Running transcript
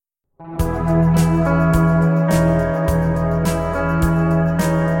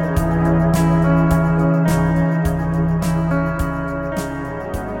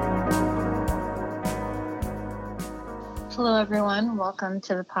Hello, everyone. Welcome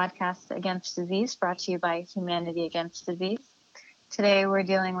to the podcast Against Disease, brought to you by Humanity Against Disease. Today, we're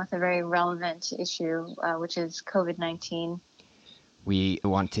dealing with a very relevant issue, which is COVID-19. We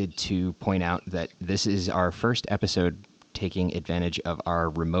wanted to point out that this is our first episode taking advantage of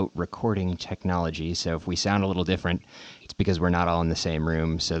our remote recording technology. So if we sound a little different, it's because we're not all in the same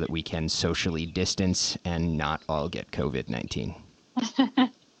room so that we can socially distance and not all get COVID-19.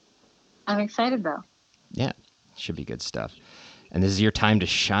 I'm excited, though. Yeah. Should be good stuff. And this is your time to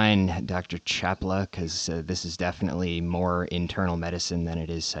shine, Dr. Chapla, because this is definitely more internal medicine than it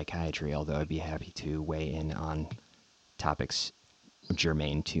is psychiatry, although I'd be happy to weigh in on topics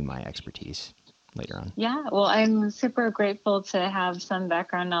germane to my expertise later on. Yeah, well, I'm super grateful to have some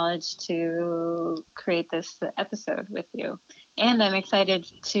background knowledge to create this episode with you. And I'm excited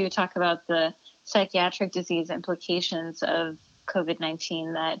to talk about the psychiatric disease implications of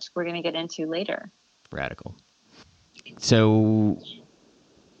COVID-19 that we're going to get into later. Radical. So,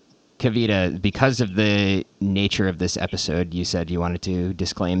 Kavita, because of the nature of this episode, you said you wanted to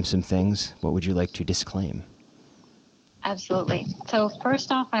disclaim some things. What would you like to disclaim? Absolutely. So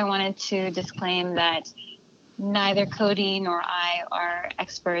first off, I wanted to disclaim that neither Cody nor I are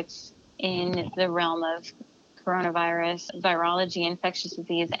experts in the realm of coronavirus, virology, infectious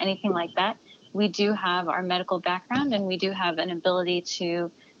disease, anything like that. We do have our medical background, and we do have an ability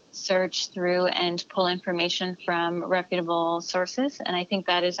to search through and pull information from reputable sources. And I think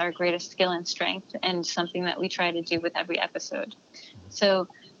that is our greatest skill and strength, and something that we try to do with every episode. So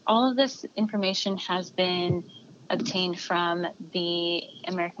all of this information has been obtained from the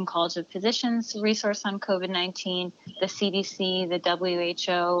American College of Physicians resource on COVID-19, the CDC, the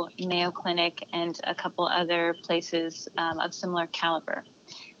WHO, Mayo Clinic, and a couple other places of similar caliber.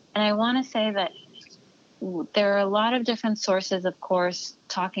 And I want to say that there are a lot of different sources, of course,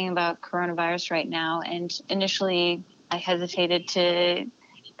 talking about coronavirus right now. And initially, I hesitated to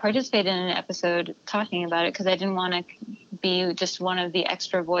participate in an episode talking about it because I didn't want to be just one of the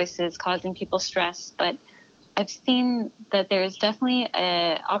extra voices causing people stress. But I've seen that there is definitely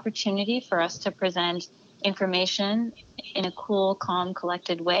an opportunity for us to present information in a cool, calm,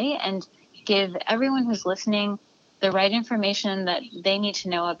 collected way and give everyone who's listening the right information that they need to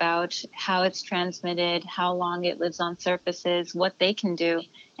know about how it's transmitted, how long it lives on surfaces, what they can do,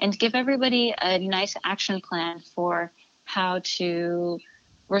 and give everybody a nice action plan for how to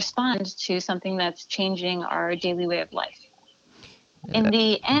respond to something that's changing our daily way of life. In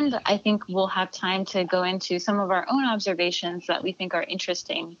the end, I think we'll have time to go into some of our own observations that we think are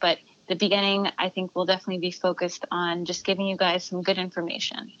interesting. But the beginning, I think, will definitely be focused on just giving you guys some good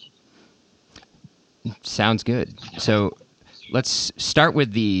information. Sounds good. So let's start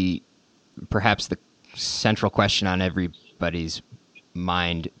with perhaps the central question on everybody's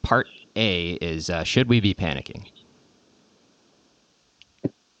mind. Part A is, should we be panicking?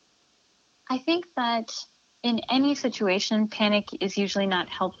 I think that in any situation, panic is usually not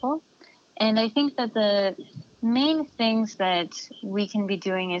helpful. And I think that the main things that we can be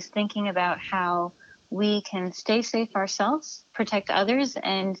doing is thinking about how we can stay safe ourselves, protect others,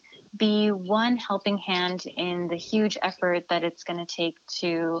 and be one helping hand in the huge effort that it's going to take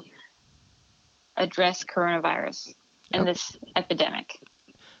to address coronavirus and this epidemic.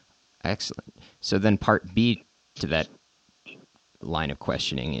 Excellent. So then part B to that line of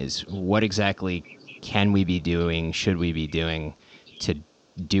questioning is, what exactly can we be doing, should we be doing to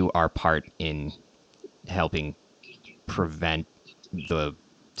do our part in helping prevent the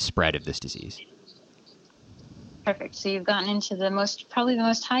spread of this disease? Perfect. So you've gotten into probably the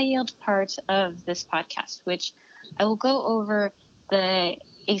most high yield part of this podcast, which I will go over the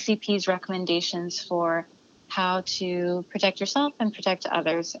ACP's recommendations for how to protect yourself and protect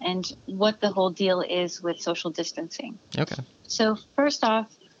others and what the whole deal is with social distancing. Okay. So first off,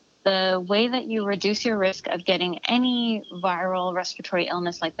 the way that you reduce your risk of getting any viral respiratory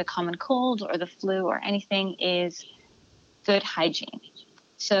illness like the common cold or the flu or anything is good hygiene.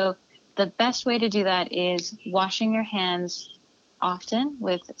 So the best way to do that is washing your hands often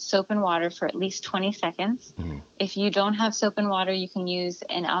with soap and water for at least 20 seconds. Mm-hmm. If you don't have soap and water, you can use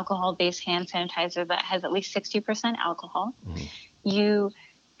an alcohol-based hand sanitizer that has at least 60% alcohol. Mm-hmm.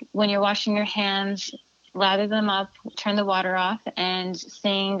 When you're washing your hands, lather them up, turn the water off, and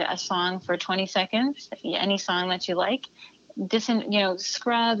sing a song for 20 seconds, any song that you like.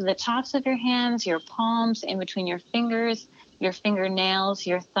 Scrub the tops of your hands, your palms, in between your fingers, your fingernails,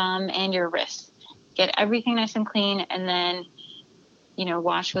 your thumb, and your wrists. Get everything nice and clean, and then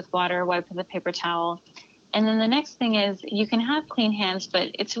wash with water, wipe with a paper towel. And then the next thing is you can have clean hands, but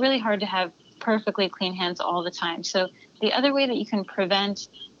it's really hard to have perfectly clean hands all the time. So the other way that you can prevent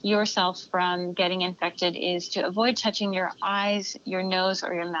yourself from getting infected is to avoid touching your eyes, your nose,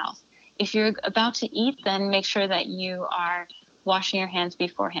 or your mouth. If you're about to eat, then make sure that you are washing your hands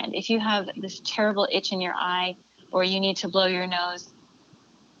beforehand. If you have this terrible itch in your eye or you need to blow your nose,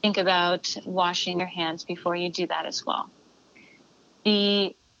 think about washing your hands before you do that as well.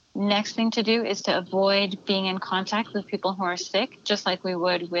 The next thing to do is to avoid being in contact with people who are sick, just like we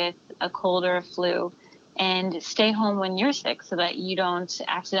would with a cold or a flu, and stay home when you're sick so that you don't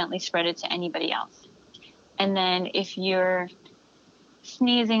accidentally spread it to anybody else. And then if you're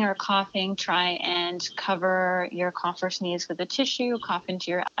sneezing or coughing, try and cover your cough or sneeze with a tissue, cough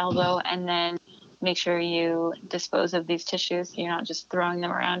into your elbow, and then make sure you dispose of these tissues so you're not just throwing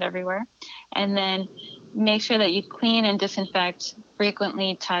them around everywhere. And then make sure that you clean and disinfect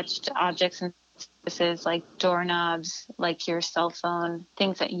frequently touched objects and surfaces like doorknobs, like your cell phone,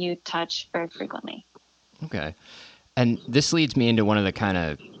 things that you touch very frequently. Okay. And this leads me into one of the kind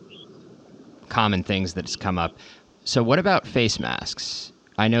of common things that's come up. So what about face masks?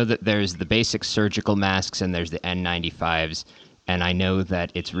 I know that there's the basic surgical masks and there's the N95s. And I know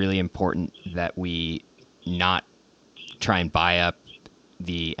that it's really important that we not try and buy up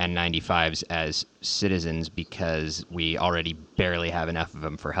the N95s as citizens because we already barely have enough of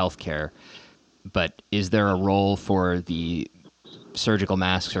them for healthcare. But is there a role for the surgical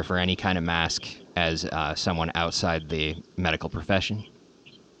masks or for any kind of mask as someone outside the medical profession?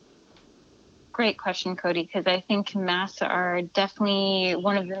 Great question, Cody, because I think masks are definitely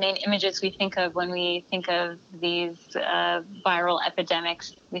one of the main images we think of when we think of these viral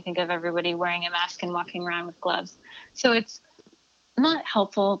epidemics. We think of everybody wearing a mask and walking around with gloves. So it's not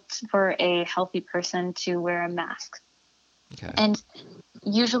helpful for a healthy person to wear a mask. Okay. And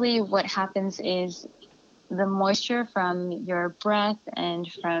usually what happens is the moisture from your breath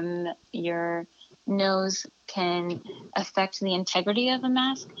and from your nose can affect the integrity of the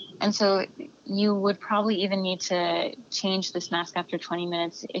mask. And so you would probably even need to change this mask after 20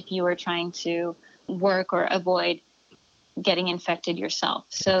 minutes if you were trying to work or avoid getting infected yourself.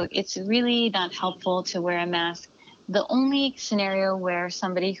 So it's really not helpful to wear a mask. The only scenario where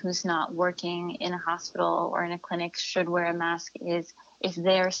somebody who's not working in a hospital or in a clinic should wear a mask is if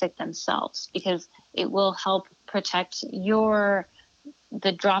they're sick themselves, because it will help protect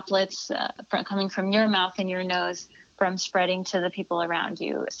the droplets coming from your mouth and your nose from spreading to the people around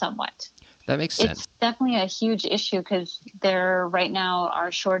you somewhat. That makes sense. It's definitely a huge issue because there right now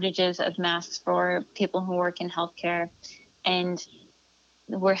are shortages of masks for people who work in healthcare, and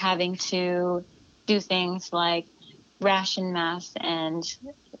we're having to do things like ration masks and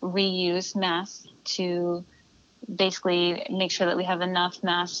reuse masks to basically make sure that we have enough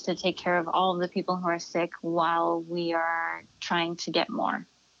masks to take care of all of the people who are sick while we are trying to get more.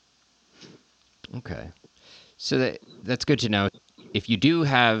 Okay. So that's good to know. If you do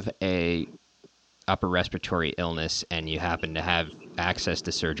have a upper respiratory illness and you happen to have access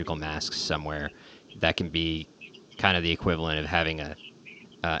to surgical masks somewhere, that can be kind of the equivalent of having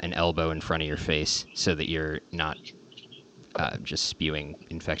an elbow in front of your face so that you're not just spewing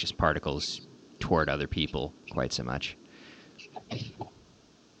infectious particles toward other people quite so much.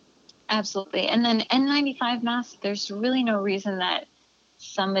 Absolutely. And then N95 masks, there's really no reason that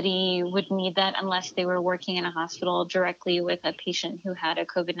somebody would need that unless they were working in a hospital directly with a patient who had a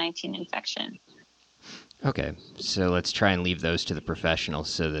COVID-19 infection. Okay, so let's try and leave those to the professionals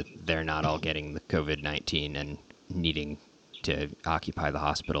so that they're not all getting the COVID-19 and needing to occupy the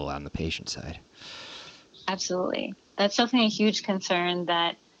hospital on the patient side. Absolutely. That's definitely a huge concern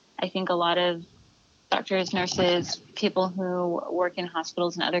that I think a lot of doctors, nurses, people who work in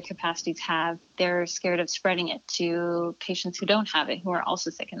hospitals and other capacities have. They're scared of spreading it to patients who don't have it, who are also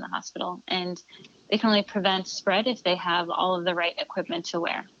sick in the hospital. And they can only prevent spread if they have all of the right equipment to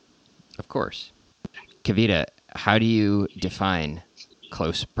wear. Of course. Kavita, how do you define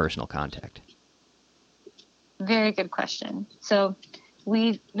close personal contact? Very good question. So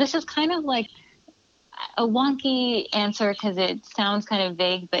this is kind of like a wonky answer because it sounds kind of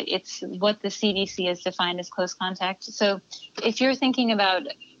vague, but it's what the CDC has defined as close contact. So if you're thinking about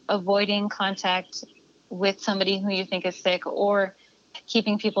avoiding contact with somebody who you think is sick or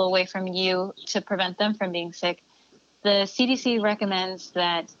keeping people away from you to prevent them from being sick, the CDC recommends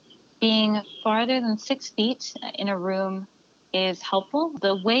that being farther than 6 feet in a room is helpful.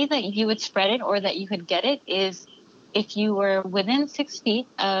 The way that you would spread it or that you could get it is if you were within 6 feet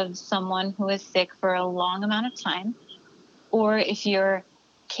of someone who is sick for a long amount of time, or if you're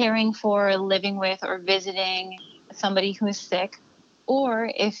caring for, living with, or visiting somebody who is sick,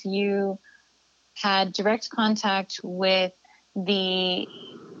 or if you had direct contact with the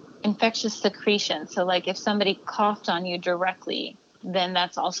infectious secretion. So like if somebody coughed on you directly, then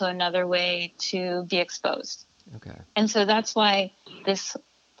that's also another way to be exposed. Okay. And so that's why this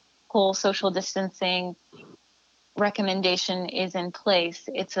whole social distancing recommendation is in place.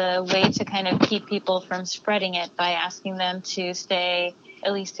 It's a way to kind of keep people from spreading it by asking them to stay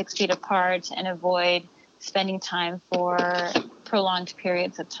at least 6 feet apart and avoid spending time for prolonged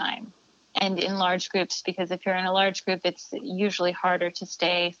periods of time and in large groups, because if you're in a large group, it's usually harder to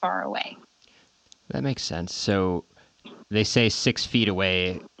stay far away. That makes sense. So they say 6 feet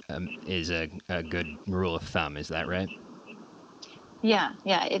away is a good rule of thumb. Is that right? Yeah.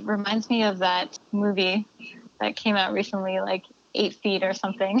 It reminds me of that movie that came out recently, like 8 feet or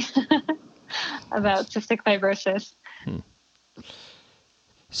something, about cystic fibrosis.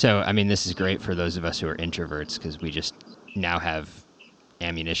 So, I mean, this is great for those of us who are introverts because we just now have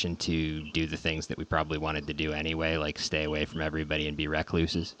ammunition to do the things that we probably wanted to do anyway, like stay away from everybody and be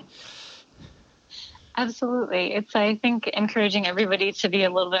recluses. Absolutely. It's, I think, encouraging everybody to be a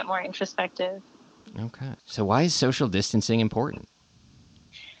little bit more introspective. Okay. So why is social distancing important?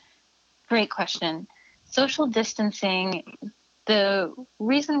 Great question. Social distancing, the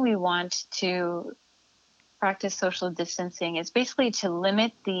reason we want to practice social distancing is basically to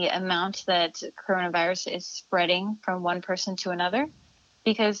limit the amount that coronavirus is spreading from one person to another,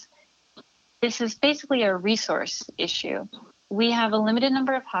 because this is basically a resource issue. We have a limited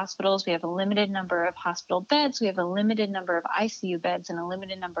number of hospitals, we have a limited number of hospital beds, we have a limited number of ICU beds and a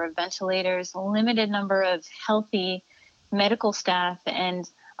limited number of ventilators, a limited number of healthy medical staff and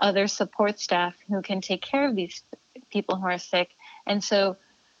other support staff who can take care of these people who are sick. And so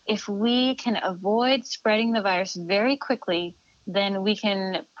if we can avoid spreading the virus very quickly, then we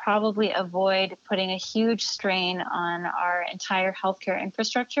can probably avoid putting a huge strain on our entire healthcare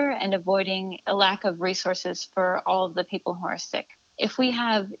infrastructure and avoiding a lack of resources for all of the people who are sick. If we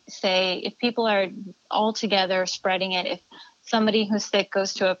have, say, if people are all together spreading it, if somebody who's sick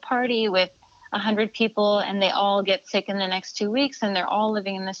goes to a party with 100 people and they all get sick in the next 2 weeks and they're all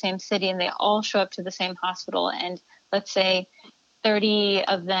living in the same city and they all show up to the same hospital, and let's say 30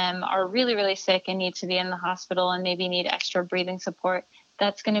 of them are really, really sick and need to be in the hospital and maybe need extra breathing support,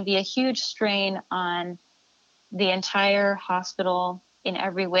 that's going to be a huge strain on the entire hospital in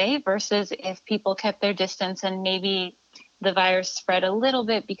every way, versus if people kept their distance and maybe the virus spread a little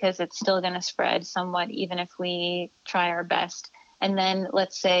bit, because it's still going to spread somewhat even if we try our best. And then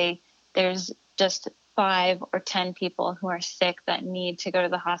let's say there's just 5 or 10 people who are sick that need to go to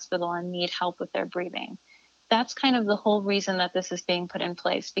the hospital and need help with their breathing. That's kind of the whole reason that this is being put in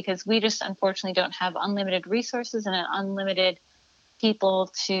place, because we just unfortunately don't have unlimited resources and unlimited people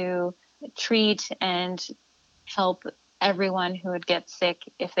to treat and help everyone who would get sick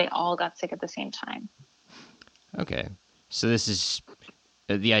if they all got sick at the same time. Okay. So this is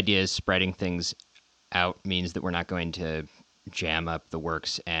the idea is spreading things out means that we're not going to jam up the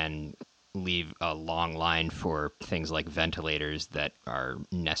works and leave a long line for things like ventilators that are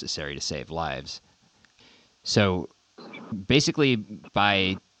necessary to save lives. So basically,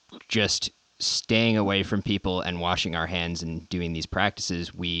 by just staying away from people and washing our hands and doing these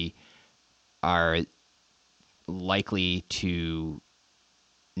practices, we are likely to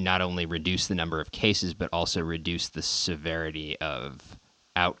not only reduce the number of cases, but also reduce the severity of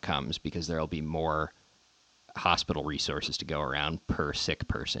outcomes, because there will be more hospital resources to go around per sick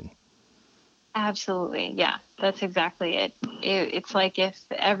person. Absolutely. Yeah, that's exactly it. It's like if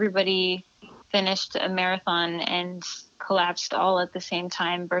everybody finished a marathon and collapsed all at the same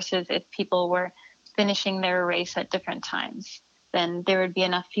time, versus if people were finishing their race at different times, then there would be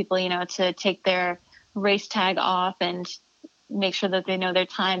enough people, to take their race tag off and make sure that they know their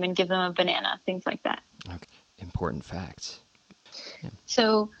time and give them a banana, things like that. Okay. Important facts. Yeah.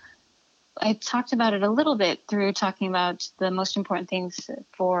 So I talked about it a little bit through talking about the most important things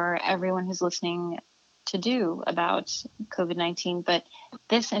for everyone who's listening to do about COVID-19, but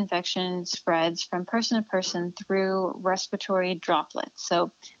this infection spreads from person to person through respiratory droplets.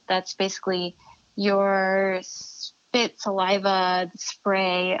 So that's basically your spit, saliva,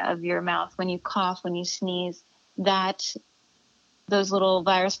 spray of your mouth when you cough, when you sneeze, that those little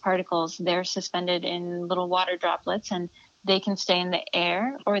virus particles, they're suspended in little water droplets, and they can stay in the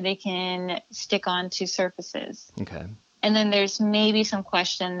air or they can stick onto surfaces. Okay. And then there's maybe some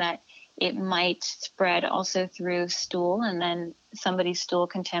question that it might spread also through stool, and then somebody's stool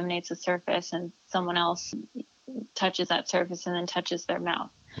contaminates a surface and someone else touches that surface and then touches their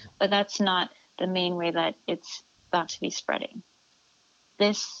mouth. But that's not the main way that it's thought to be spreading.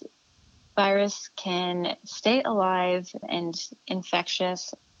 This virus can stay alive and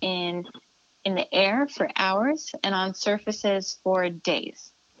infectious in the air for hours and on surfaces for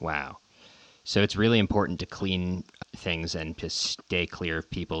days. Wow. So it's really important to clean things and to stay clear of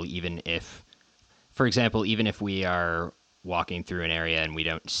people, even if, for example, even if we are walking through an area and we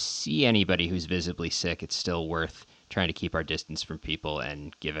don't see anybody who's visibly sick, it's still worth trying to keep our distance from people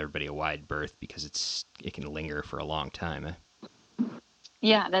and give everybody a wide berth because it can linger for a long time.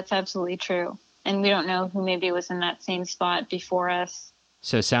 Yeah, that's absolutely true. And we don't know who maybe was in that same spot before us.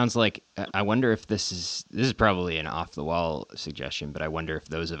 So it sounds like, I wonder if this is probably an off the wall suggestion, but I wonder if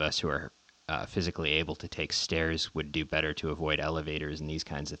those of us who are physically able to take stairs would do better to avoid elevators and these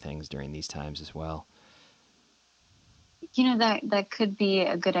kinds of things during these times as well. That could be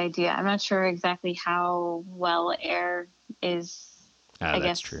a good idea. I'm not sure exactly how well air is, I That's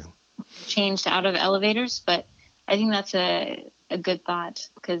guess, true. Changed out of elevators, but I think that's a good thought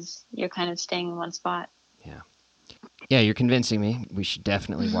because you're kind of staying in one spot. Yeah, you're convincing me. We should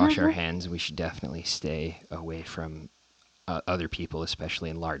definitely wash our hands. We should definitely stay away from other people, especially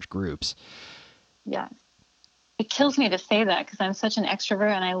in large groups. Yeah. It kills me to say that because I'm such an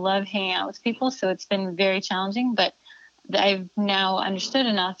extrovert and I love hanging out with people. So it's been very challenging, but I've now understood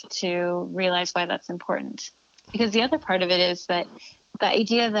enough to realize why that's important. Because the other part of it is that the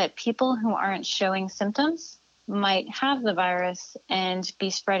idea that people who aren't showing symptoms might have the virus and be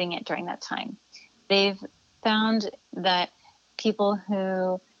spreading it during that time. They've found that people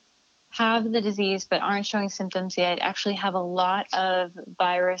who have the disease but aren't showing symptoms yet actually have a lot of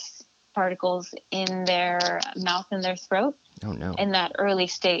virus particles in their mouth and their throat. Oh, no. In that early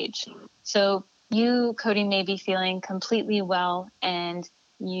stage. So you, Cody, may be feeling completely well and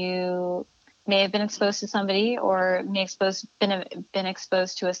you may have been exposed to somebody or may been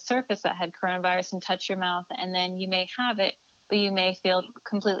exposed to a surface that had coronavirus and touch your mouth, and then you may have it, but you may feel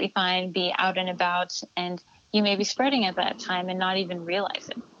completely fine, be out and about, and you may be spreading at that time and not even realize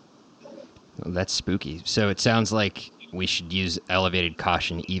it. Well, that's spooky. So it sounds like we should use elevated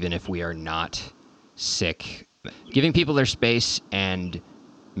caution even if we are not sick. Giving people their space and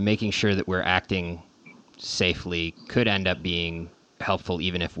making sure that we're acting safely could end up being helpful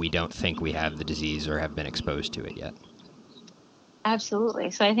even if we don't think we have the disease or have been exposed to it yet.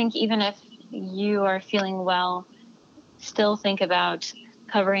 Absolutely. So I think even if you are feeling well, still think about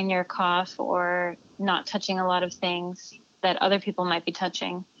covering your cough or not touching a lot of things that other people might be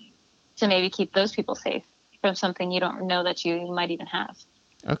touching to maybe keep those people safe from something you don't know that you might even have.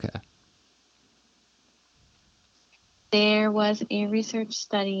 Okay. There was a research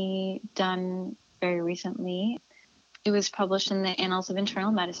study done very recently. It was published in the Annals of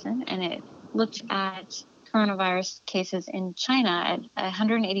Internal Medicine, and it looked at coronavirus cases in China at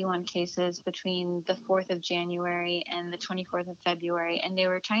 181 cases between the 4th of January and the 24th of February. And they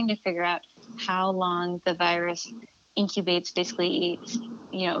were trying to figure out how long the virus incubates, basically,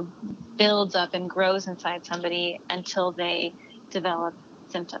 builds up and grows inside somebody until they develop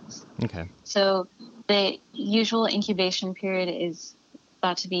symptoms. Okay. So the usual incubation period is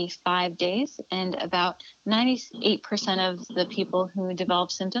thought to be 5 days, and about 98% of the people who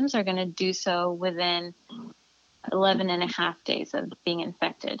develop symptoms are going to do so within 11 and a half days of being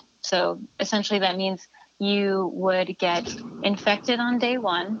infected. So essentially that means you would get infected on day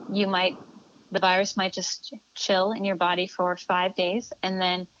one. The virus might just chill in your body for 5 days, and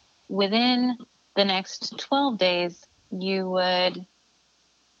then within the next 12 days, you would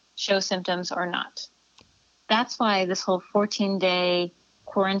show symptoms or not. That's why this whole 14-day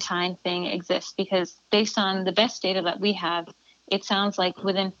quarantine thing exists, because based on the best data that we have, it sounds like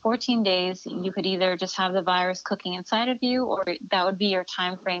within 14 days, you could either just have the virus cooking inside of you, or that would be your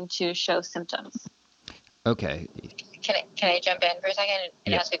time frame to show symptoms. Okay. Can I jump in for a second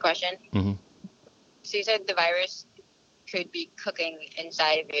and ask a question? Mm-hmm. So you said the virus could be cooking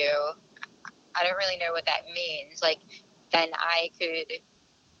inside of you. I don't really know what that means. Like, then I could,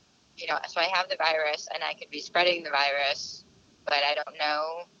 so I have the virus and I could be spreading the virus, but I don't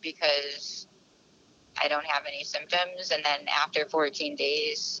know because I don't have any symptoms. And then after 14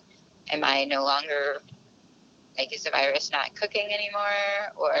 days, am I no longer, is the virus not cooking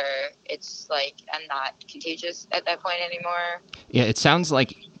anymore? Or it's like I'm not contagious at that point anymore? Yeah, it sounds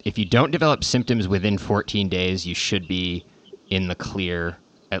like if you don't develop symptoms within 14 days, you should be in the clear,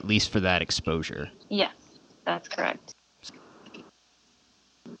 at least for that exposure. Yes, that's correct.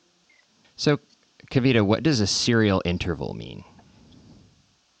 So, Kavita, what does a serial interval mean?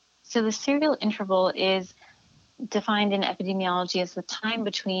 So the serial interval is defined in epidemiology as the time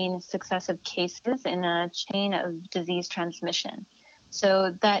between successive cases in a chain of disease transmission.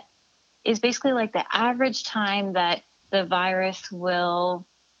 So that is basically like the average time that the virus will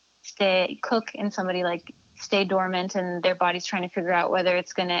cook in somebody, like stay dormant, and their body's trying to figure out whether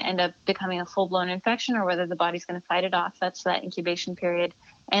it's going to end up becoming a full-blown infection or whether the body's going to fight it off. That's that incubation period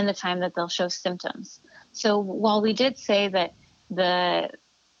and the time that they'll show symptoms. So while we did say that the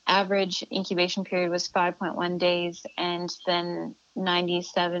average incubation period was 5.1 days, and then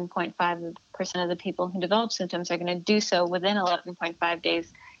 97.5% of the people who develop symptoms are going to do so within 11.5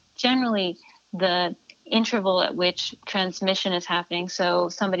 days, generally the interval at which transmission is happening, so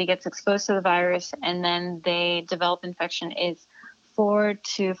somebody gets exposed to the virus and then they develop infection, is 4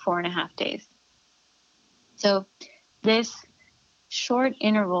 to 4.5 days. So this short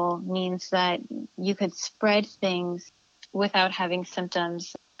interval means that you could spread things without having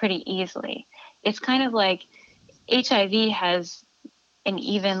symptoms pretty easily. It's kind of like HIV has an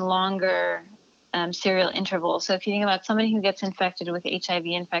even longer serial interval. So if you think about somebody who gets infected with HIV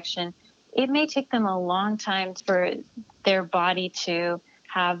infection, it may take them a long time for their body to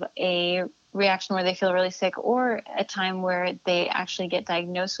have a reaction where they feel really sick, or a time where they actually get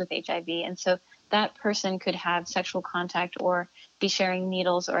diagnosed with HIV. And so that person could have sexual contact or be sharing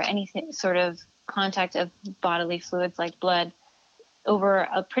needles or anything sort of contact of bodily fluids like blood over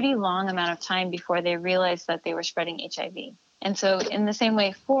a pretty long amount of time before they realize that they were spreading HIV. And so in the same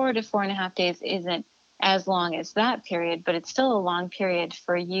way, 4 to 4.5 days isn't as long as that period, but it's still a long period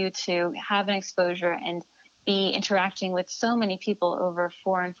for you to have an exposure and be interacting with so many people over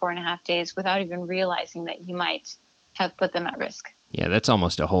 4 and 4.5 days without even realizing that you might have put them at risk. Yeah, that's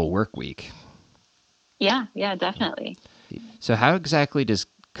almost a whole work week. Yeah, definitely. So how exactly does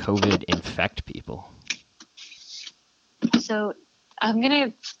COVID infect people? So I'm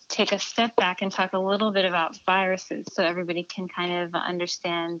going to take a step back and talk a little bit about viruses so everybody can kind of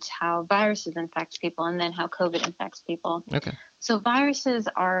understand how viruses infect people and then how COVID infects people. Okay. So viruses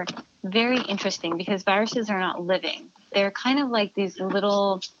are very interesting because viruses are not living. They're kind of like these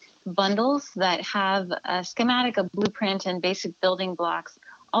little bundles that have a schematic, a blueprint, and basic building blocks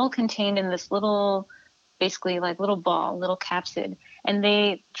all contained in this little, basically like little ball, little capsid. And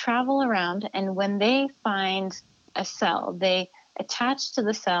they travel around, and when they find a cell, they attach to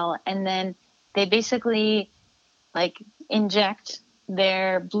the cell, and then they basically like inject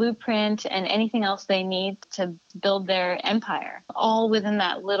their blueprint and anything else they need to build their empire, all within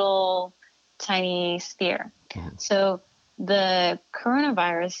that little tiny sphere. So the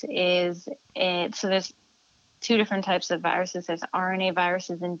coronavirus so there's two different types of viruses. There's RNA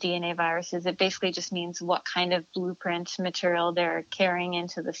viruses and DNA viruses. It basically just means what kind of blueprint material they're carrying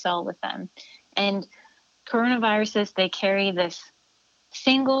into the cell with them. And coronaviruses, they carry this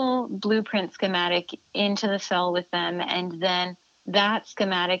single blueprint schematic into the cell with them, and then that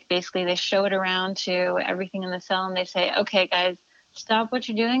schematic, basically they show it around to everything in the cell, and they say, okay guys, stop what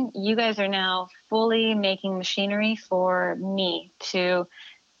you're doing. You guys are now fully making machinery for me to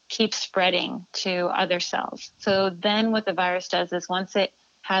keep spreading to other cells. So then what the virus does is, once it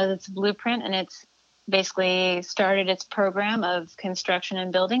has its blueprint and it's basically started its program of construction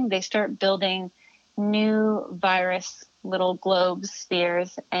and building, they start building new virus little globes,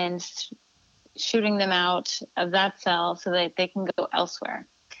 spheres, and shooting them out of that cell so that they can go elsewhere.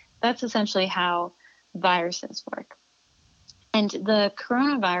 That's essentially how viruses work. And the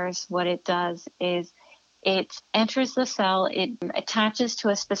coronavirus, what it does is it enters the cell, it attaches to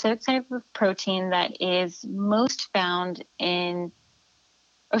a specific type of protein that is most found it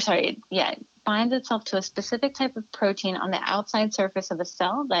binds itself to a specific type of protein on the outside surface of a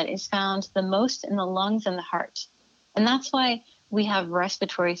cell that is found the most in the lungs and the heart. And that's why we have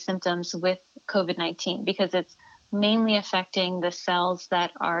respiratory symptoms with COVID-19, because it's mainly affecting the cells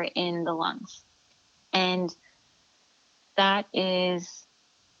that are in the lungs. And that is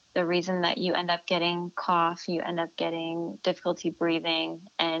the reason that you end up getting cough, you end up getting difficulty breathing,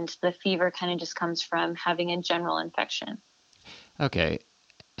 and the fever kind of just comes from having a general infection. Okay.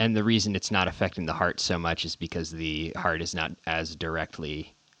 And the reason it's not affecting the heart so much is because the heart is not as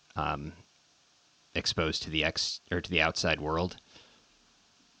directly exposed to the outside world.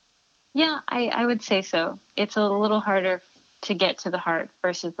 Yeah, I would say so. It's a little harder to get to the heart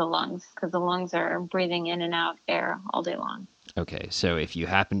versus the lungs, because the lungs are breathing in and out air all day long. Okay, so if you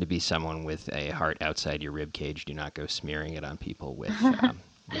happen to be someone with a heart outside your rib cage, do not go smearing it on people with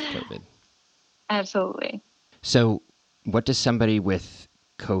COVID. Absolutely. So what does somebody with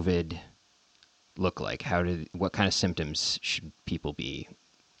COVID look like? What kind of symptoms should people be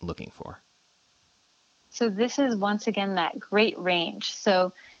looking for? So this is, once again, that great range.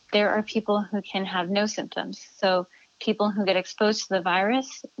 So there are people who can have no symptoms. So people who get exposed to the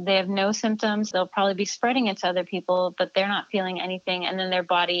virus, they have no symptoms. They'll probably be spreading it to other people, but they're not feeling anything. And then their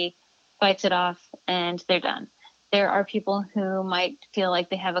body fights it off and they're done. There are people who might feel like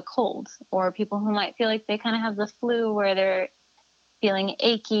they have a cold, or people who might feel like they kind of have the flu where they're feeling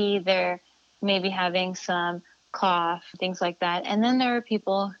achy, they're maybe having some cough, things like that. And then there are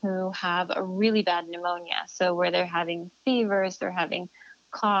people who have a really bad pneumonia. So where they're having fevers, they're having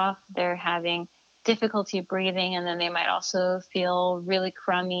cough, they're having difficulty breathing, and then they might also feel really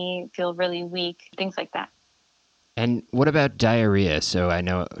crummy, feel really weak, things like that. And what about diarrhea? So I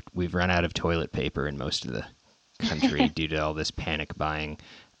know we've run out of toilet paper in most of the country due to all this panic buying.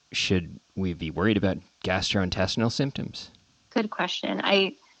 Should we be worried about gastrointestinal symptoms? Good question.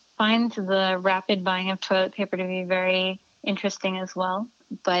 I find the rapid buying of toilet paper to be very interesting as well,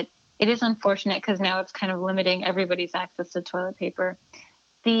 but it is unfortunate because now it's kind of limiting everybody's access to toilet paper.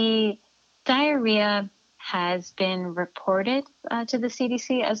 The diarrhea has been reported to the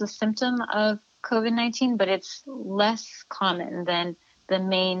CDC as a symptom of COVID-19, but it's less common than the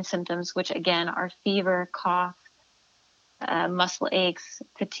main symptoms, which again are fever, cough, muscle aches,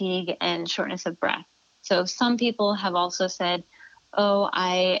 fatigue, and shortness of breath. So some people have also said, oh,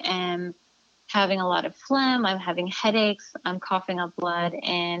 I am having a lot of phlegm, I'm having headaches, I'm coughing up blood,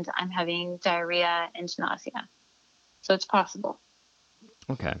 and I'm having diarrhea and nausea. So it's possible.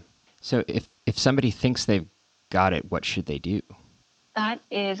 Okay. So if somebody thinks they've got it, what should they do? That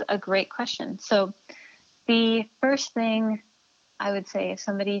is a great question. So the first thing I would say if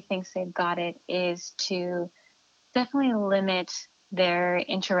somebody thinks they've got it is to definitely limit their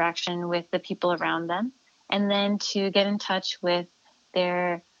interaction with the people around them, and then to get in touch with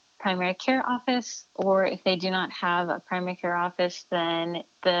their primary care office, or if they do not have a primary care office, then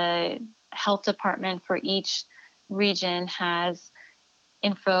the health department for each region has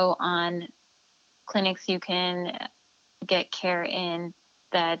info on clinics you can get care in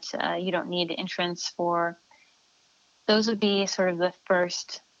that you don't need insurance for. Those would be sort of the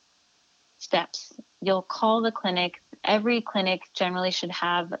first steps. You'll call the clinic. Every clinic generally should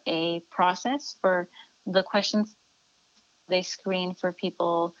have a process for the questions they screen for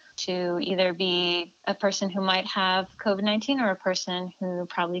people to either be a person who might have COVID-19 or a person who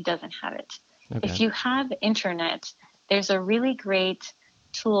probably doesn't have it. Okay. If you have internet, there's a really great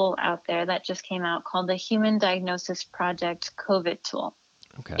tool out there that just came out called the Human Diagnosis Project COVID tool.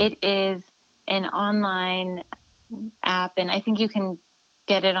 Okay. It is an online app, and I think you can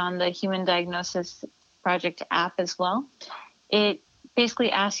get it on the Human Diagnosis Project app as well. It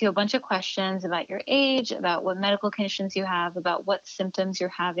basically asks you a bunch of questions about your age, about what medical conditions you have, about what symptoms you're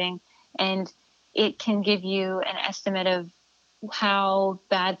having, and it can give you an estimate of how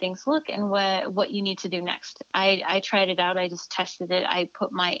bad things look and what you need to do next. I tried it out. I just tested it. I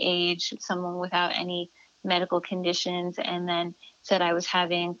put my age, someone without any medical conditions, and then said I was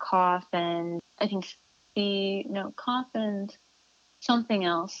having cough and I think cough and something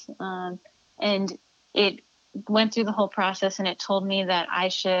else. And it went through the whole process, and it told me that I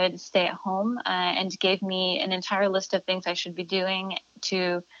should stay at home and gave me an entire list of things I should be doing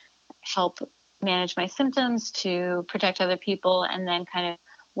to help manage my symptoms, to protect other people, and then kind of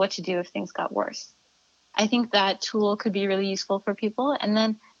what to do if things got worse. I think that tool could be really useful for people. And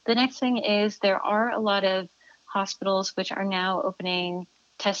then the next thing is there are a lot of hospitals which are now opening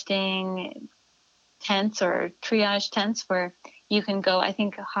testing tents or triage tents where you can go. I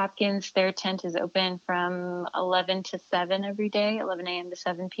think Hopkins, their tent is open from 11 to 7 every day, 11 a.m. to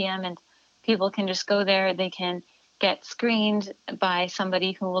 7 p.m. And people can just go there. They can get screened by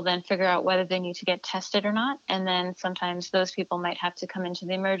somebody who will then figure out whether they need to get tested or not. And then sometimes those people might have to come into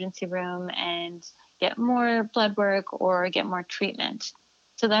the emergency room and get more blood work or get more treatment.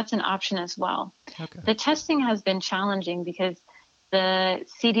 So that's an option as well. Okay. The testing has been challenging because the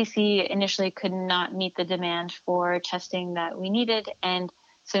CDC initially could not meet the demand for testing that we needed. And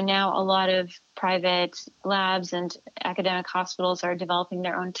so now a lot of private labs and academic hospitals are developing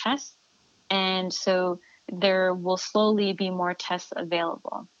their own tests. And so there will slowly be more tests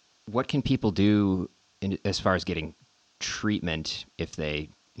available. What can people do as far as getting treatment if they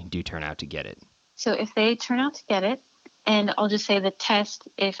do turn out to get it? So if they turn out to get it, and I'll just say the test,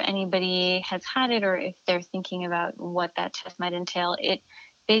 if anybody has had it or if they're thinking about what that test might entail, it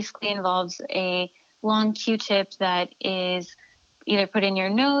basically involves a long Q-tip that is either put in your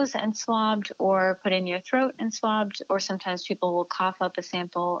nose and swabbed or put in your throat and swabbed, or sometimes people will cough up a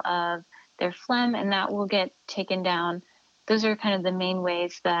sample of their phlegm and that will get taken down. Those are kind of the main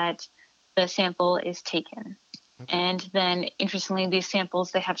ways that the sample is taken. Okay. And then, interestingly, these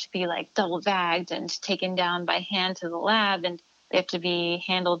samples, they have to be like double bagged and taken down by hand to the lab, and they have to be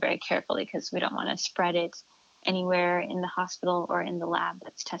handled very carefully because we don't want to spread it anywhere in the hospital or in the lab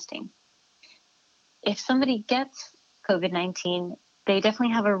that's testing. If somebody gets COVID-19, they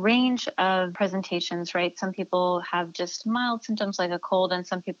definitely have a range of presentations, right? Some people have just mild symptoms like a cold, and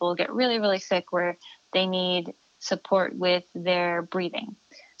some people get really, really sick where they need support with their breathing.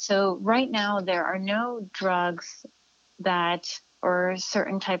 So right now, there are no drugs that or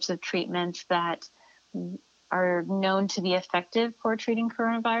certain types of treatments that are known to be effective for treating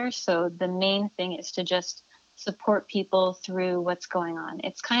coronavirus. So the main thing is to just support people through what's going on.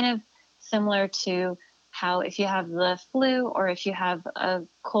 It's kind of similar to how if you have the flu or if you have a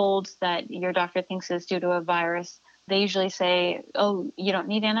cold that your doctor thinks is due to a virus, they usually say, oh, you don't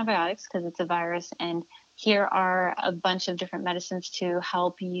need antibiotics because it's a virus, and here are a bunch of different medicines to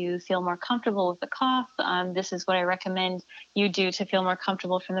help you feel more comfortable with the cough. This is what I recommend you do to feel more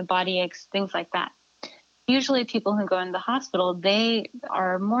comfortable from the body aches, things like that. Usually people who go into the hospital, they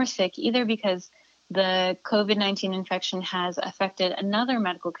are more sick either because the COVID-19 infection has affected another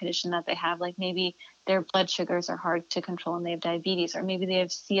medical condition that they have, like maybe their blood sugars are hard to control and they have diabetes, or maybe they have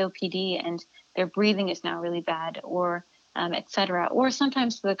COPD and their breathing is now really bad, or et cetera. Or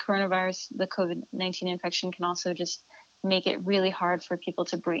sometimes the coronavirus, the COVID-19 infection can also just make it really hard for people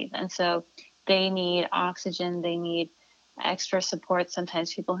to breathe. And so they need oxygen, they need extra support.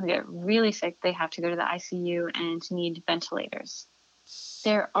 Sometimes people who get really sick, they have to go to the ICU and need ventilators.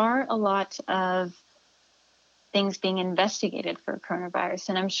 There are a lot of things being investigated for coronavirus,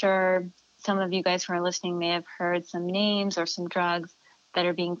 and I'm sure some of you guys who are listening may have heard some names or some drugs that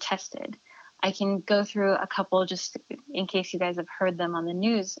are being tested. I can go through a couple just in case you guys have heard them on the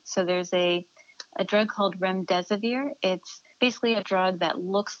news. So there's a drug called remdesivir. It's basically a drug that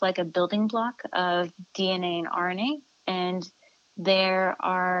looks like a building block of DNA and RNA, and there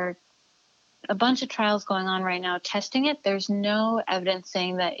are a bunch of trials going on right now testing it. There's no evidence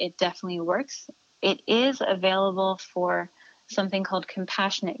saying that it definitely works. It is available for something called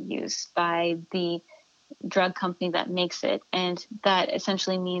compassionate use by the drug company that makes it. And that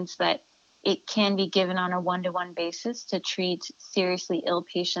essentially means that it can be given on a one-to-one basis to treat seriously ill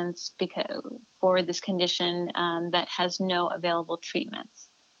patients for this condition that has no available treatments.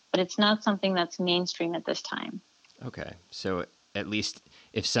 But it's not something that's mainstream at this time. Okay. So at least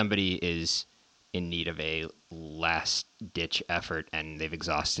if somebody is in need of a last-ditch effort and they've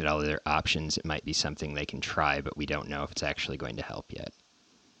exhausted all of their options, it might be something they can try, but we don't know if it's actually going to help yet.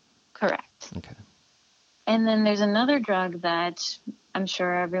 Correct. Okay. And then there's another drug that I'm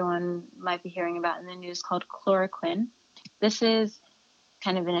sure everyone might be hearing about in the news called chloroquine. This is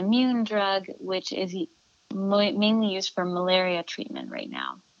kind of an immune drug, which is mainly used for malaria treatment right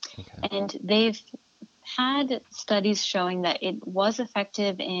now. Okay. And they've had studies showing that it was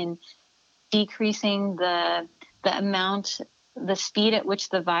effective in decreasing the speed at which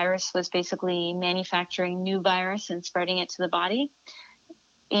the virus was basically manufacturing new virus and spreading it to the body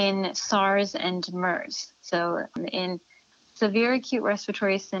in SARS and MERS. So in severe acute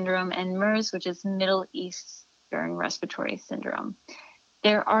respiratory syndrome and MERS, which is Middle Eastern respiratory syndrome.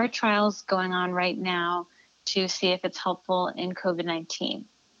 There are trials going on right now to see if it's helpful in COVID-19.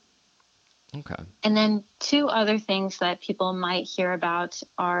 Okay. And then two other things that people might hear about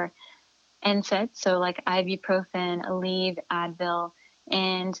are NSAIDs, so like ibuprofen, Aleve, Advil,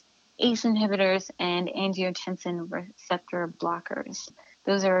 and ACE inhibitors and angiotensin receptor blockers.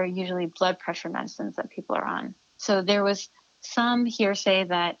 Those are usually blood pressure medicines that people are on. So there was some hearsay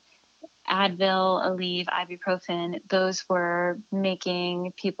that Advil, Aleve, ibuprofen, those were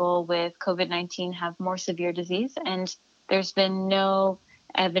making people with COVID-19 have more severe disease. And there's been no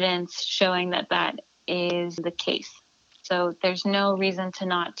evidence showing that that is the case. So there's no reason to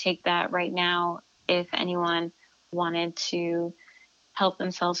not take that right now if anyone wanted to help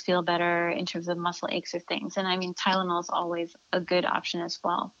themselves feel better in terms of muscle aches or things. And I mean, Tylenol is always a good option as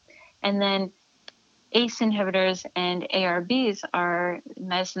well. And then ACE inhibitors and ARBs are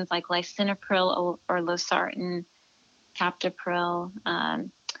medicines like lisinopril or losartan, captopril,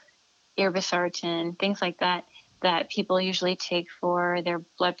 irbesartan, things like that, that people usually take for their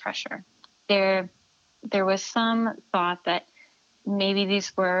blood pressure. There was some thought that maybe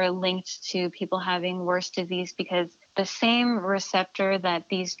these were linked to people having worse disease because the same receptor that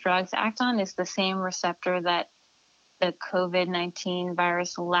these drugs act on is the same receptor that the COVID-19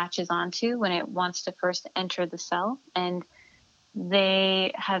 virus latches onto when it wants to first enter the cell. And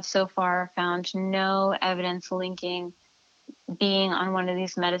they have so far found no evidence linking being on one of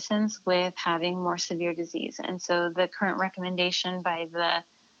these medicines with having more severe disease. And so the current recommendation by the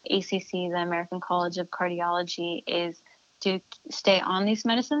ACC, the American College of Cardiology, is to stay on these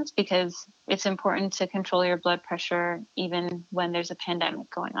medicines because it's important to control your blood pressure even when there's a pandemic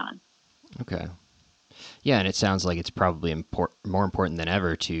going on. Okay. Yeah, and it sounds like it's probably more important than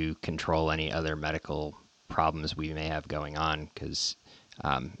ever to control any other medical problems we may have going on, because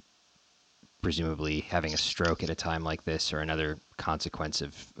presumably having a stroke at a time like this or another consequence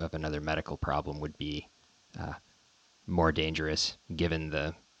of another medical problem would be more dangerous given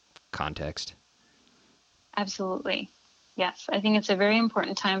the context. Absolutely. Yes. I think it's a very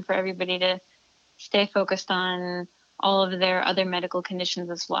important time for everybody to stay focused on all of their other medical conditions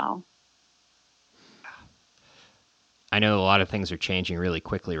as well. I know a lot of things are changing really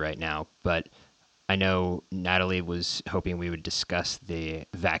quickly right now, but I know Natalie was hoping we would discuss the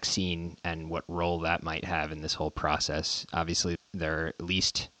vaccine and what role that might have in this whole process. Obviously, there are at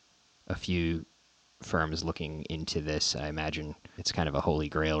least a few firms looking into this. I imagine it's kind of a holy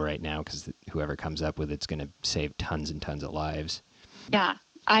grail right now because whoever comes up with it's going to save tons and tons of lives. Yeah,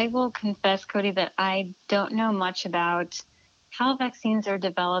 I will confess, Cody, that I don't know much about how vaccines are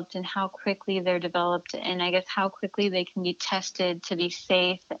developed and how quickly they're developed, and I guess how quickly they can be tested to be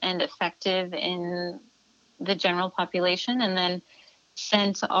safe and effective in the general population and then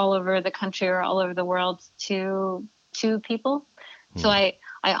sent all over the country or all over the world to people. So I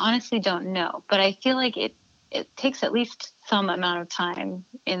honestly don't know, but I feel like it takes at least some amount of time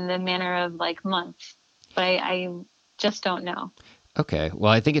in the manner of like months, but I just don't know. Okay.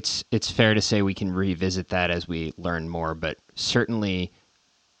 Well, I think it's fair to say we can revisit that as we learn more, but certainly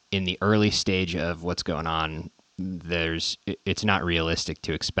in the early stage of what's going on, it's not realistic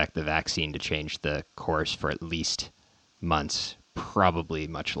to expect the vaccine to change the course for at least months, probably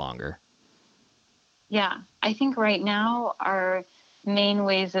much longer. Yeah, I think right now our main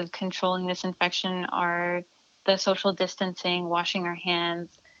ways of controlling this infection are the social distancing, washing our hands,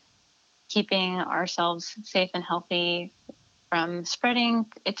 keeping ourselves safe and healthy from spreading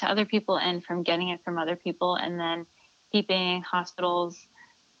it to other people and from getting it from other people, and then keeping hospitals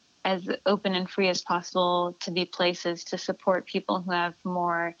as open and free as possible to be places to support people who have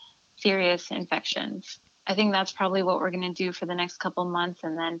more serious infections. I think that's probably what we're going to do for the next couple months,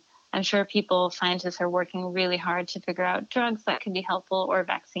 and then I'm sure scientists are working really hard to figure out drugs that could be helpful or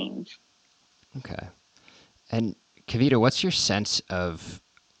vaccines. Okay. And Kavita, what's your sense of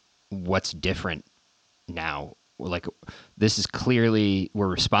what's different now? Like, this is clearly, we're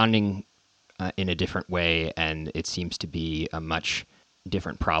responding in a different way, and it seems to be a much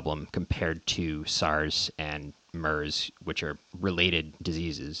different problem compared to SARS and MERS, which are related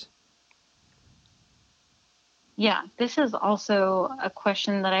diseases. Yeah, this is also a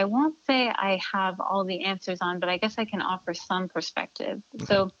question that I won't say I have all the answers on, but I guess I can offer some perspective. Okay.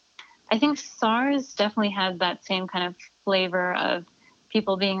 So I think SARS definitely had that same kind of flavor of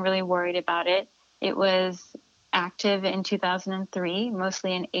people being really worried about it. It was active in 2003,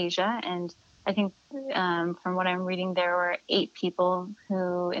 mostly in Asia. And I think from what I'm reading, there were 8 people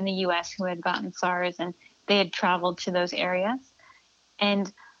who in the US who had gotten SARS, and they had traveled to those areas.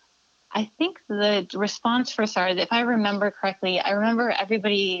 And I think the response for SARS, if I remember correctly, I remember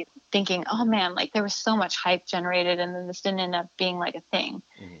everybody thinking, oh man, like there was so much hype generated and then this didn't end up being like a thing.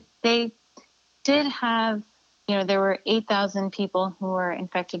 Mm-hmm. They did have, there were 8,000 people who were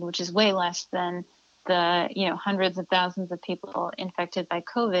infected, which is way less than the, hundreds of thousands of people infected by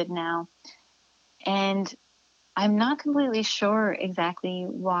COVID now. And I'm not completely sure exactly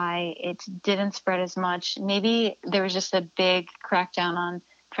why it didn't spread as much. Maybe there was just a big crackdown on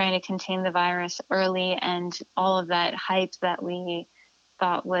trying to contain the virus early, and all of that hype that we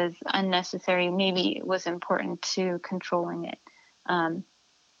thought was unnecessary maybe was important to controlling it.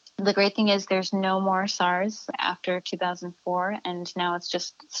 The great thing is there's no more SARS after 2004, and now it's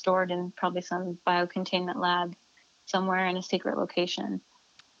just stored in probably some biocontainment lab somewhere in a secret location.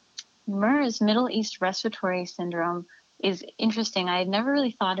 MERS, Middle East Respiratory Syndrome, is interesting. I had never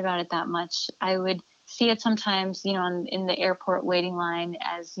really thought about it that much. I would see it sometimes, in the airport waiting line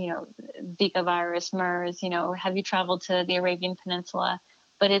as, Zika virus, MERS, have you traveled to the Arabian Peninsula?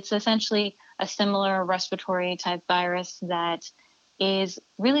 But it's essentially a similar respiratory type virus that is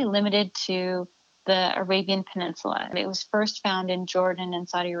really limited to the Arabian Peninsula. It was first found in Jordan and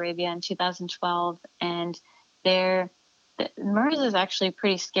Saudi Arabia in 2012, and MERS is actually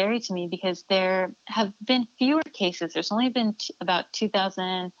pretty scary to me because there have been fewer cases. There's only been about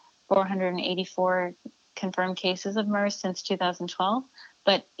 2,484 confirmed cases of MERS since 2012,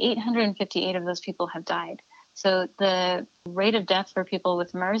 but 858 of those people have died. So the rate of death for people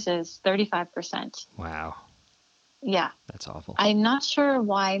with MERS is 35%. Wow. Yeah. That's awful. I'm not sure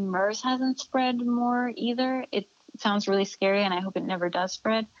why MERS hasn't spread more either. It sounds really scary, and I hope it never does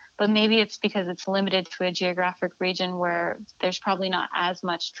spread. But maybe it's because it's limited to a geographic region where there's probably not as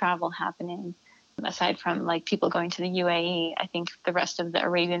much travel happening. Aside from like people going to the UAE, I think the rest of the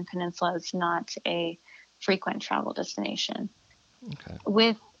Arabian Peninsula is not a frequent travel destination. Okay.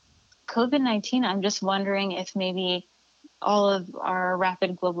 With COVID-19, I'm just wondering if maybe all of our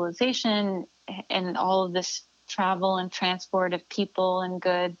rapid globalization and all of this travel and transport of people and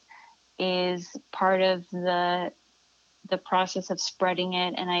goods is part of the process of spreading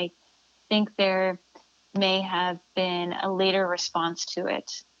it. And I think there may have been a later response to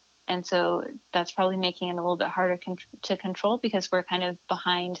it. And so that's probably making it a little bit harder to control because we're kind of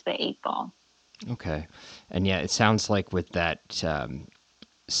behind the 8 ball. Okay. And yeah, it sounds like with that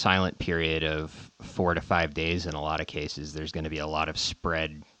silent period of 4 to 5 days, in a lot of cases, there's going to be a lot of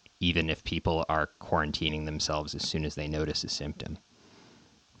spread, even if people are quarantining themselves as soon as they notice a symptom.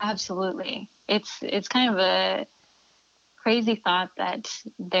 Absolutely. It's kind of a crazy thought that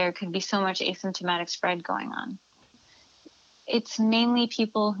there could be so much asymptomatic spread going on. It's mainly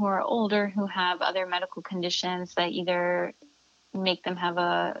people who are older who have other medical conditions that either make them have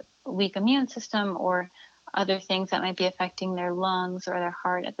a weak immune system or other things that might be affecting their lungs or their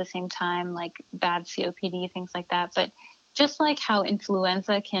heart at the same time, like bad COPD, things like that. But just like how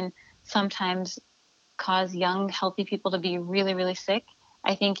influenza can sometimes cause young, healthy people to be really, really sick,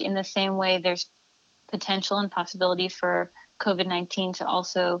 I think in the same way there's potential and possibility for COVID-19 to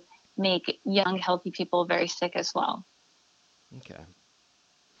also make young, healthy people very sick as well. Okay.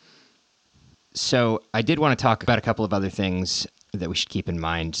 So I did want to talk about a couple of other things that we should keep in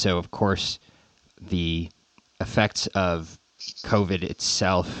mind. So, of course, the effects of COVID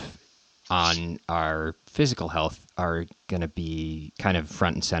itself on our physical health are going to be kind of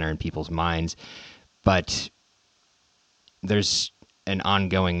front and center in people's minds. But there's an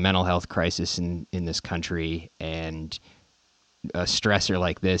ongoing mental health crisis in this country, and a stressor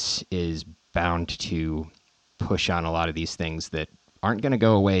like this is bound to push on a lot of these things that aren't going to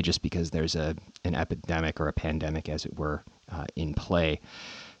go away just because there's an epidemic or a pandemic, as it were, in play.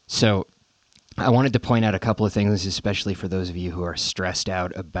 So I wanted to point out a couple of things, especially for those of you who are stressed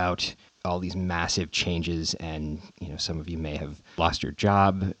out about all these massive changes, and some of you may have lost your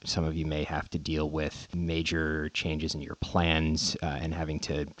job, some of you may have to deal with major changes in your plans and having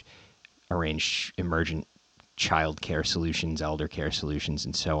to arrange emergent child care solutions, elder care solutions,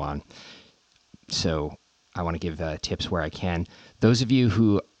 and so on. So I want to give tips where I can. Those of you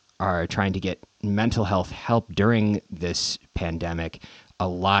who are trying to get mental health help during this pandemic, a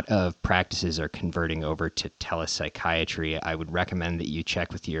lot of practices are converting over to telepsychiatry. I would recommend that you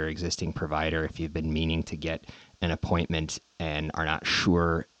check with your existing provider if you've been meaning to get an appointment and are not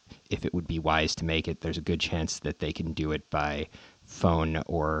sure if it would be wise to make it. There's a good chance that they can do it by phone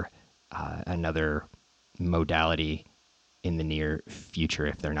or another modality in the near future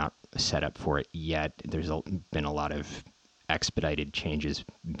if they're not set up for it yet. There's been a lot of expedited changes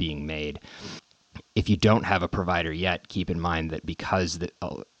being made. If you don't have a provider yet, keep in mind that because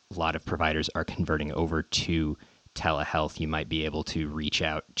a lot of providers are converting over to telehealth, you might be able to reach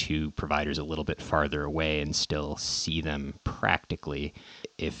out to providers a little bit farther away and still see them practically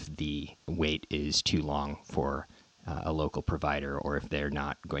if the wait is too long for a local provider, or if they're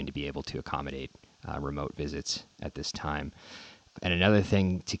not going to be able to accommodate remote visits at this time. And another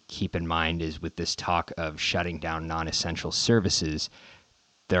thing to keep in mind is with this talk of shutting down non-essential services,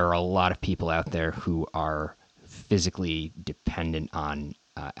 there are a lot of people out there who are physically dependent on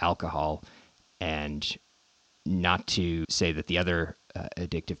alcohol. And not to say that the other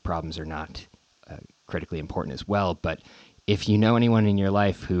addictive problems are not critically important as well, but if you know anyone in your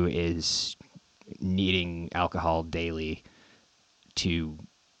life who is needing alcohol daily to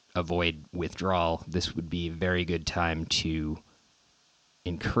avoid withdrawal, this would be a very good time to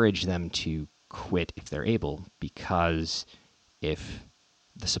encourage them to quit if they're able, because if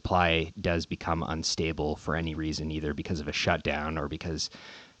the supply does become unstable for any reason, either because of a shutdown or because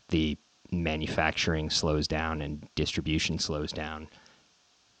the manufacturing slows down and distribution slows down,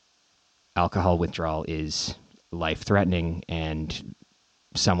 alcohol withdrawal is life-threatening, and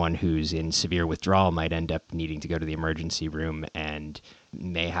someone who's in severe withdrawal might end up needing to go to the emergency room and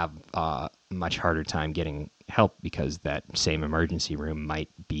may have a much harder time getting help because that same emergency room might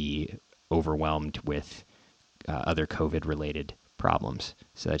be overwhelmed with other COVID-related problems.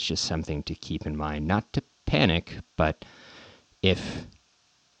 So that's just something to keep in mind. Not to panic, but if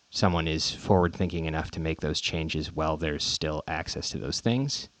someone is forward-thinking enough to make those changes while there's still access to those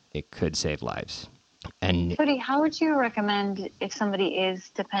things, it could save lives. And Cody, how would you recommend if somebody is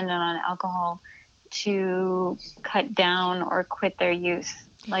dependent on alcohol to cut down or quit their use?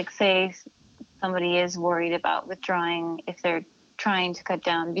 Like, say somebody is worried about withdrawing if they're trying to cut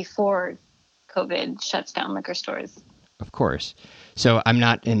down before COVID shuts down liquor stores. Of course. So I'm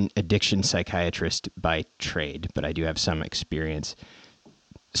not an addiction psychiatrist by trade, but I do have some experience.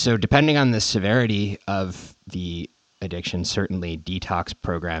 So depending on the severity of the addiction. Certainly detox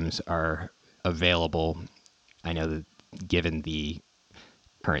programs are available. I know that given the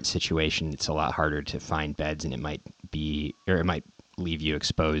current situation, it's a lot harder to find beds, and it might leave you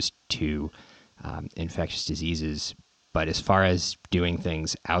exposed to infectious diseases. But as far as doing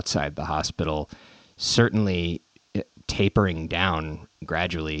things outside the hospital, certainly tapering down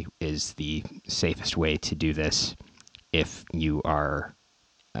gradually is the safest way to do this if you are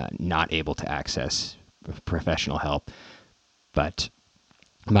not able to access professional help. But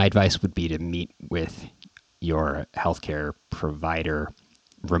my advice would be to meet with your healthcare provider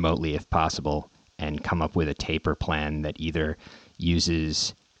remotely if possible and come up with a taper plan that either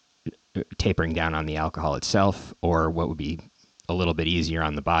uses tapering down on the alcohol itself, or what would be a little bit easier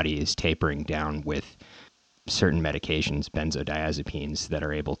on the body is tapering down with certain medications, benzodiazepines, that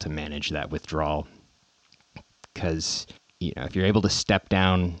are able to manage that withdrawal. Because, if you're able to step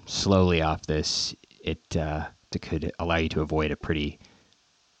down slowly off this, it could allow you to avoid a pretty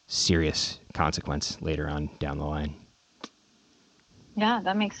serious consequence later on down the line. Yeah,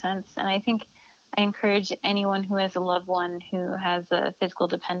 that makes sense. And I think I encourage anyone who has a loved one who has a physical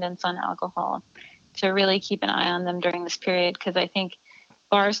dependence on alcohol to really keep an eye on them during this period, because I think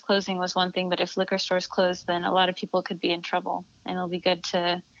bars closing was one thing, but if liquor stores close, then a lot of people could be in trouble, and it'll be good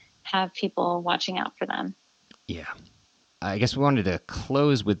to have people watching out for them. Yeah. I guess we wanted to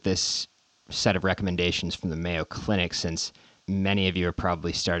close with this set of recommendations from the Mayo Clinic, since many of you are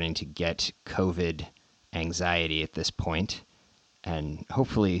probably starting to get COVID anxiety at this point. And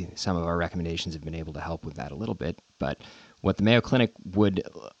hopefully some of our recommendations have been able to help with that a little bit. But what the Mayo Clinic would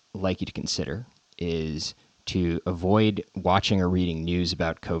like you to consider is to avoid watching or reading news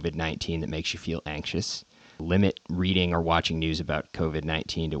about COVID-19 that makes you feel anxious. Limit reading or watching news about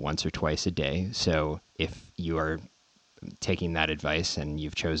COVID-19 to once or twice a day. So if you are taking that advice and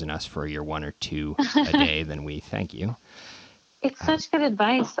you've chosen us for your 1 or 2 a day, then we thank you. It's such good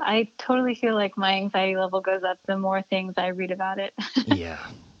advice. I totally feel like my anxiety level goes up the more things I read about it. Yeah.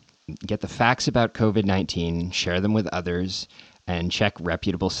 Get the facts about COVID-19, share them with others, and check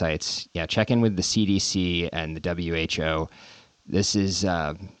reputable sites. Yeah, check in with the CDC and the WHO. This is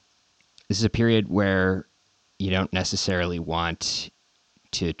a period where you don't necessarily want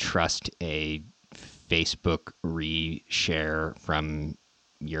to trust a Facebook reshare from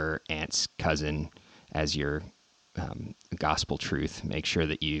your aunt's cousin as your gospel truth. Make sure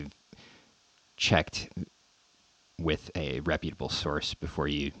that you've checked with a reputable source before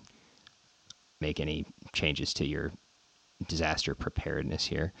you make any changes to your disaster preparedness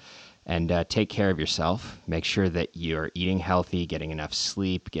here. And take care of yourself. Make sure that you're eating healthy, getting enough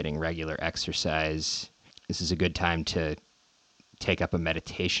sleep, getting regular exercise. This is a good time to take up a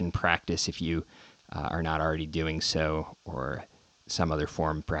meditation practice if you are not already doing so, or some other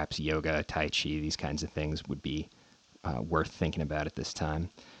form, perhaps yoga, tai chi. These kinds of things would be worth thinking about at this time.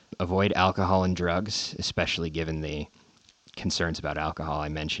 Avoid alcohol and drugs, especially given the concerns about alcohol I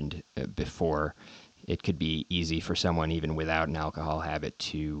mentioned before. It could be easy for someone, even without an alcohol habit,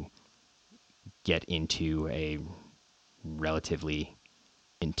 to get into a relatively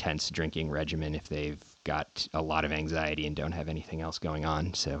intense drinking regimen if they've got a lot of anxiety and don't have anything else going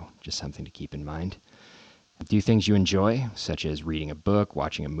on. So just something to keep in mind. Do things you enjoy, such as reading a book,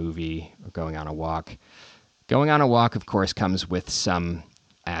 watching a movie, or going on a walk. Going on a walk, of course, comes with some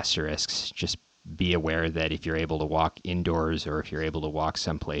asterisks. Just be aware that if you're able to walk indoors, or if you're able to walk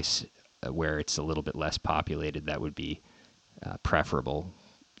someplace where it's a little bit less populated, that would be preferable.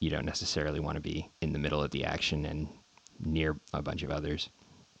 You don't necessarily want to be in the middle of the action and near a bunch of others.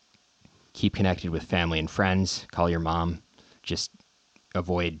 Keep connected with family and friends. Call your mom. Just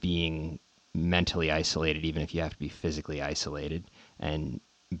avoid being mentally isolated, even if you have to be physically isolated, and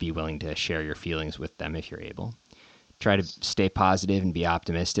be willing to share your feelings with them if you're able. Try to stay positive and be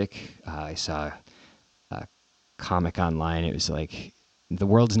optimistic. I saw a comic online. It was like, the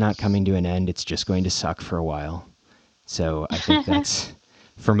world's not coming to an end. It's just going to suck for a while. So I think that's,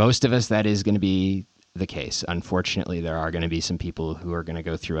 for most of us, that is going to be the case. Unfortunately, there are going to be some people who are going to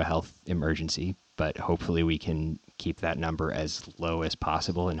go through a health emergency, but hopefully we can keep that number as low as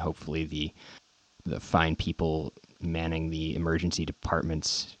possible, and hopefully the fine people manning the emergency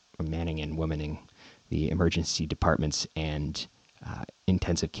departments, or manning and womaning the emergency departments and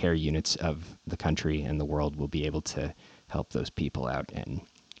intensive care units of the country and the world will be able to help those people out and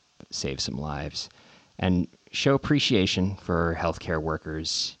save some lives. And show appreciation for healthcare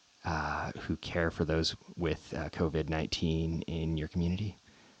workers who care for those with COVID-19 in your community.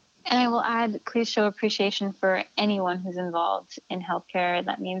 And I will add, please show appreciation for anyone who's involved in healthcare.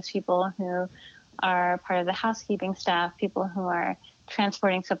 That means people who are part of the housekeeping staff, people who are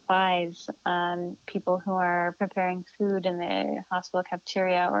transporting supplies, people who are preparing food in the hospital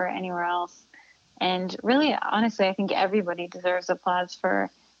cafeteria or anywhere else. And really, honestly, I think everybody deserves applause for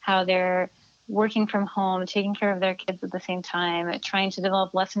how they're working from home, taking care of their kids at the same time, trying to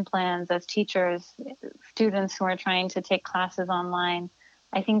develop lesson plans as teachers, students who are trying to take classes online.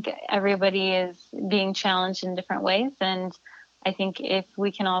 I think everybody is being challenged in different ways. And I think if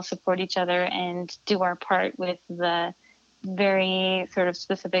we can all support each other and do our part with the very sort of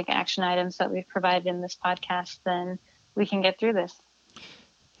specific action items that we've provided in this podcast, then we can get through this.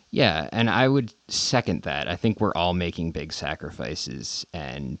 Yeah, and I would second that. I think we're all making big sacrifices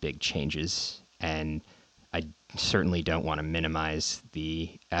and big changes, and I certainly don't want to minimize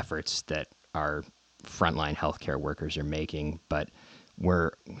the efforts that our frontline healthcare workers are making, but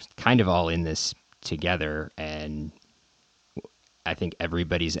we're kind of all in this together, and I think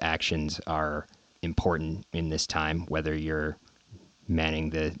everybody's actions are important in this time, whether you're manning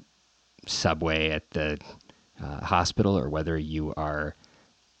the subway at the hospital or whether you are,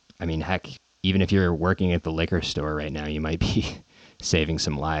 I mean, heck, even if you're working at the liquor store right now, you might be saving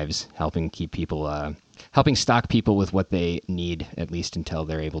some lives, helping keep people, helping stock people with what they need, at least until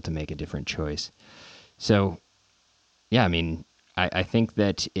they're able to make a different choice. So, yeah, I mean, I think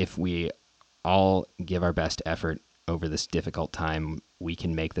that if we all give our best effort over this difficult time, we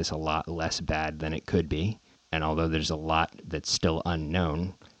can make this a lot less bad than it could be. And although there's a lot that's still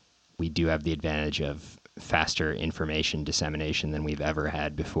unknown, we do have the advantage of faster information dissemination than we've ever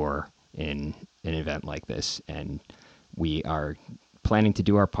had before in an event like this. And we are planning to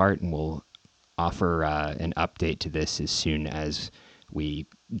do our part, and we'll offer an update to this as soon as we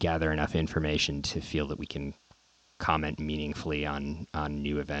gather enough information to feel that we can comment meaningfully on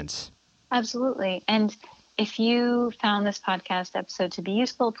new events. Absolutely. And if you found this podcast episode to be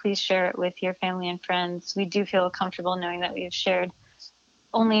useful, please share it with your family and friends. We do feel comfortable knowing that we've shared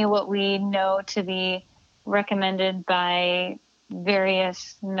only what we know to be recommended by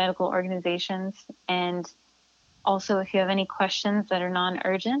various medical organizations. And also, if you have any questions that are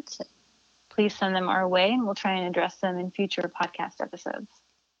non-urgent, please send them our way, and we'll try and address them in future podcast episodes.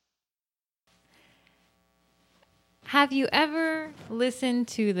 Have you ever listened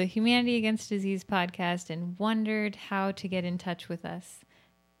to the Humanity Against Disease podcast and wondered how to get in touch with us?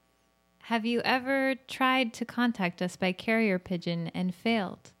 Have you ever tried to contact us by carrier pigeon and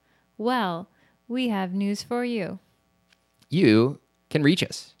failed? Well, we have news for you. You can reach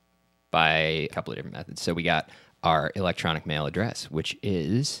us by a couple of different methods. So we got our electronic mail address, which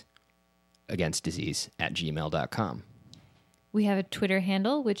is againstdisease@gmail.com. We have a Twitter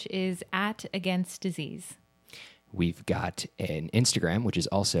handle, which is @againstdisease. We've got an Instagram, which is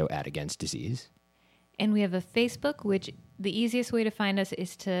also @againstdisease. And we have a Facebook, which the easiest way to find us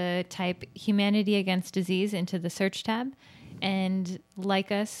is to type Humanity Against Disease into the search tab and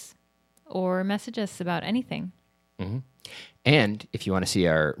like us or message us about anything. Mm-hmm. And if you want to see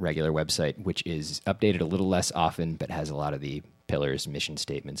our regular website, which is updated a little less often but has a lot of the pillars, mission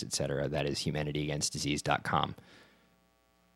statements, etc., that is humanityagainstdisease.com.